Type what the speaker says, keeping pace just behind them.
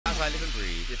I live and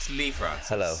breathe. It's Leigh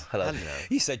Francis. Hello.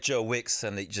 You said Joe Wicks,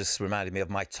 and it just reminded me of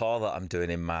my tour that I'm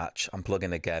doing in March. I'm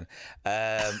plugging again.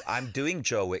 I'm doing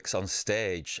Joe Wicks on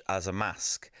stage as a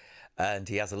mask. And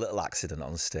he has a little accident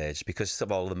on stage because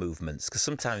of all the movements. Because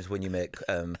sometimes when you make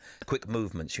quick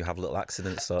movements, you have little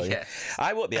accidents. So yes.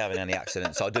 I won't be having any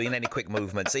accidents or doing any quick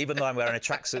movements, even though I'm wearing a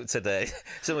tracksuit today.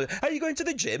 Someone, are you going to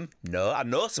the gym? No, I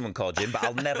know someone called Jim, but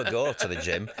I'll never go to the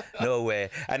gym. No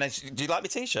way. And do you like my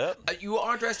T-shirt? You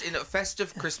are dressed in a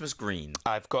festive Christmas green.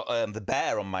 I've got the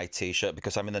bear on my T-shirt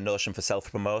because I'm in the notion for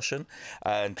self-promotion.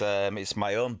 And it's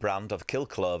my own brand of Kill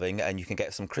Clothing, and you can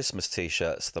get some Christmas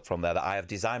T-shirts from there that I have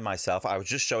designed myself. I was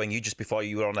just showing you just before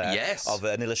you were on air of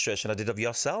an illustration I did of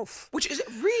yourself. Which is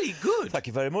really good. Thank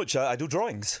you very much. I do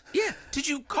drawings. Yeah. Did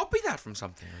you copy that from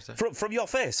something? Or is that... From your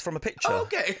face, from a picture. Oh,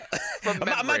 okay.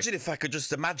 Imagine if I could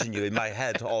just imagine you in my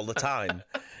head all the time.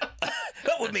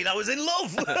 That would mean I was in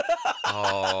love.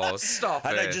 Oh, stop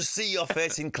and it. I just see your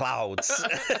face in clouds.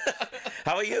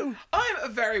 How are you?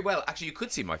 I'm very well. Actually, you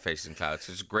could see my face in clouds.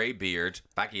 There's a grey beard,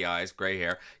 baggy eyes, grey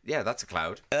hair. Yeah, that's a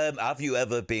cloud. Have you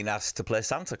ever been asked to play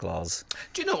Santa Claus?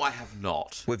 Do you know I have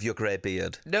not? With your grey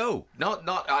beard? No, not.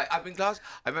 I've been glad.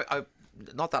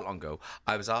 Not that long ago,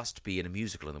 I was asked to be in a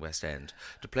musical in the West End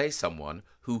to play someone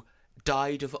who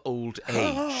died of old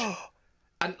age.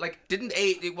 And didn't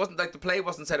age? It wasn't like the play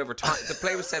wasn't set over time. The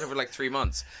play was set over 3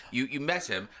 months. You met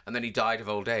him, and then he died of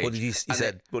old age. What did you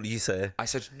say? I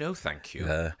said no, thank you.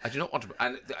 I do not want to.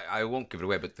 And I won't give it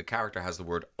away, but the character has the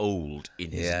word "old" in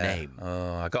his name.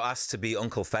 Oh, I got asked to be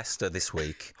Uncle Fester this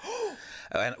week.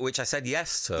 Which I said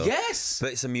yes to. Yes!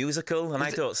 But it's a musical and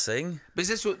I don't sing. But is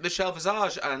this with Michelle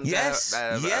Visage? And yes,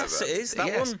 yes, it is.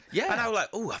 That one. Yeah. And I was like,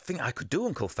 oh, I think I could do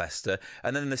Uncle Fester.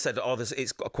 And then they said, oh,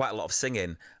 it's got quite a lot of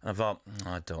singing. And I thought,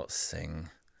 I don't sing.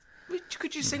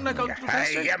 Could you sing like Uncle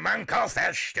Fester? I am Uncle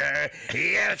Fester.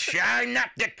 Yes, I'm not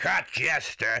the cut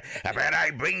jester, but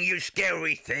I bring you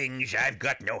scary things. I've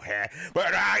got no hair,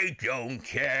 but I don't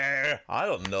care. I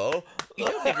don't know. You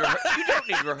don't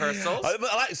need rehearsals. I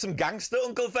like some gangster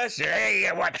Uncle Fester. Hey,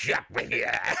 what's up with you?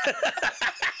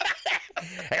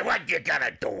 Hey, what you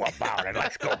gonna do about it?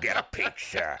 Let's go get a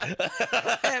pizza.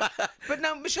 But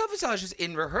now Michelle Visage is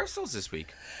in rehearsals this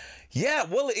week. Yeah,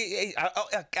 well,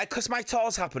 because my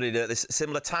tour's happening at this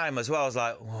similar time as well. I was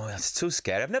like, oh, that's too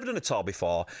scary. I've never done a tour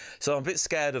before, so I'm a bit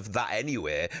scared of that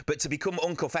anyway. But to become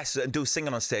Uncle Fester and do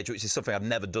singing on stage, which is something I've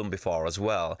never done before as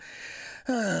well,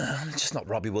 I'm just not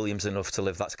Robbie Williams enough to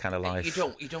live that kind of life.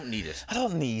 You don't need it. I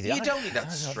don't need it. You don't need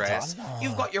that stress.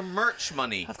 You've got your merch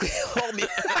money. I've got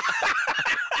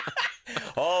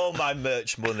all my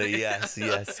merch money, yes.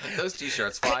 Those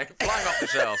T-shirts flying off the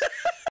shelves.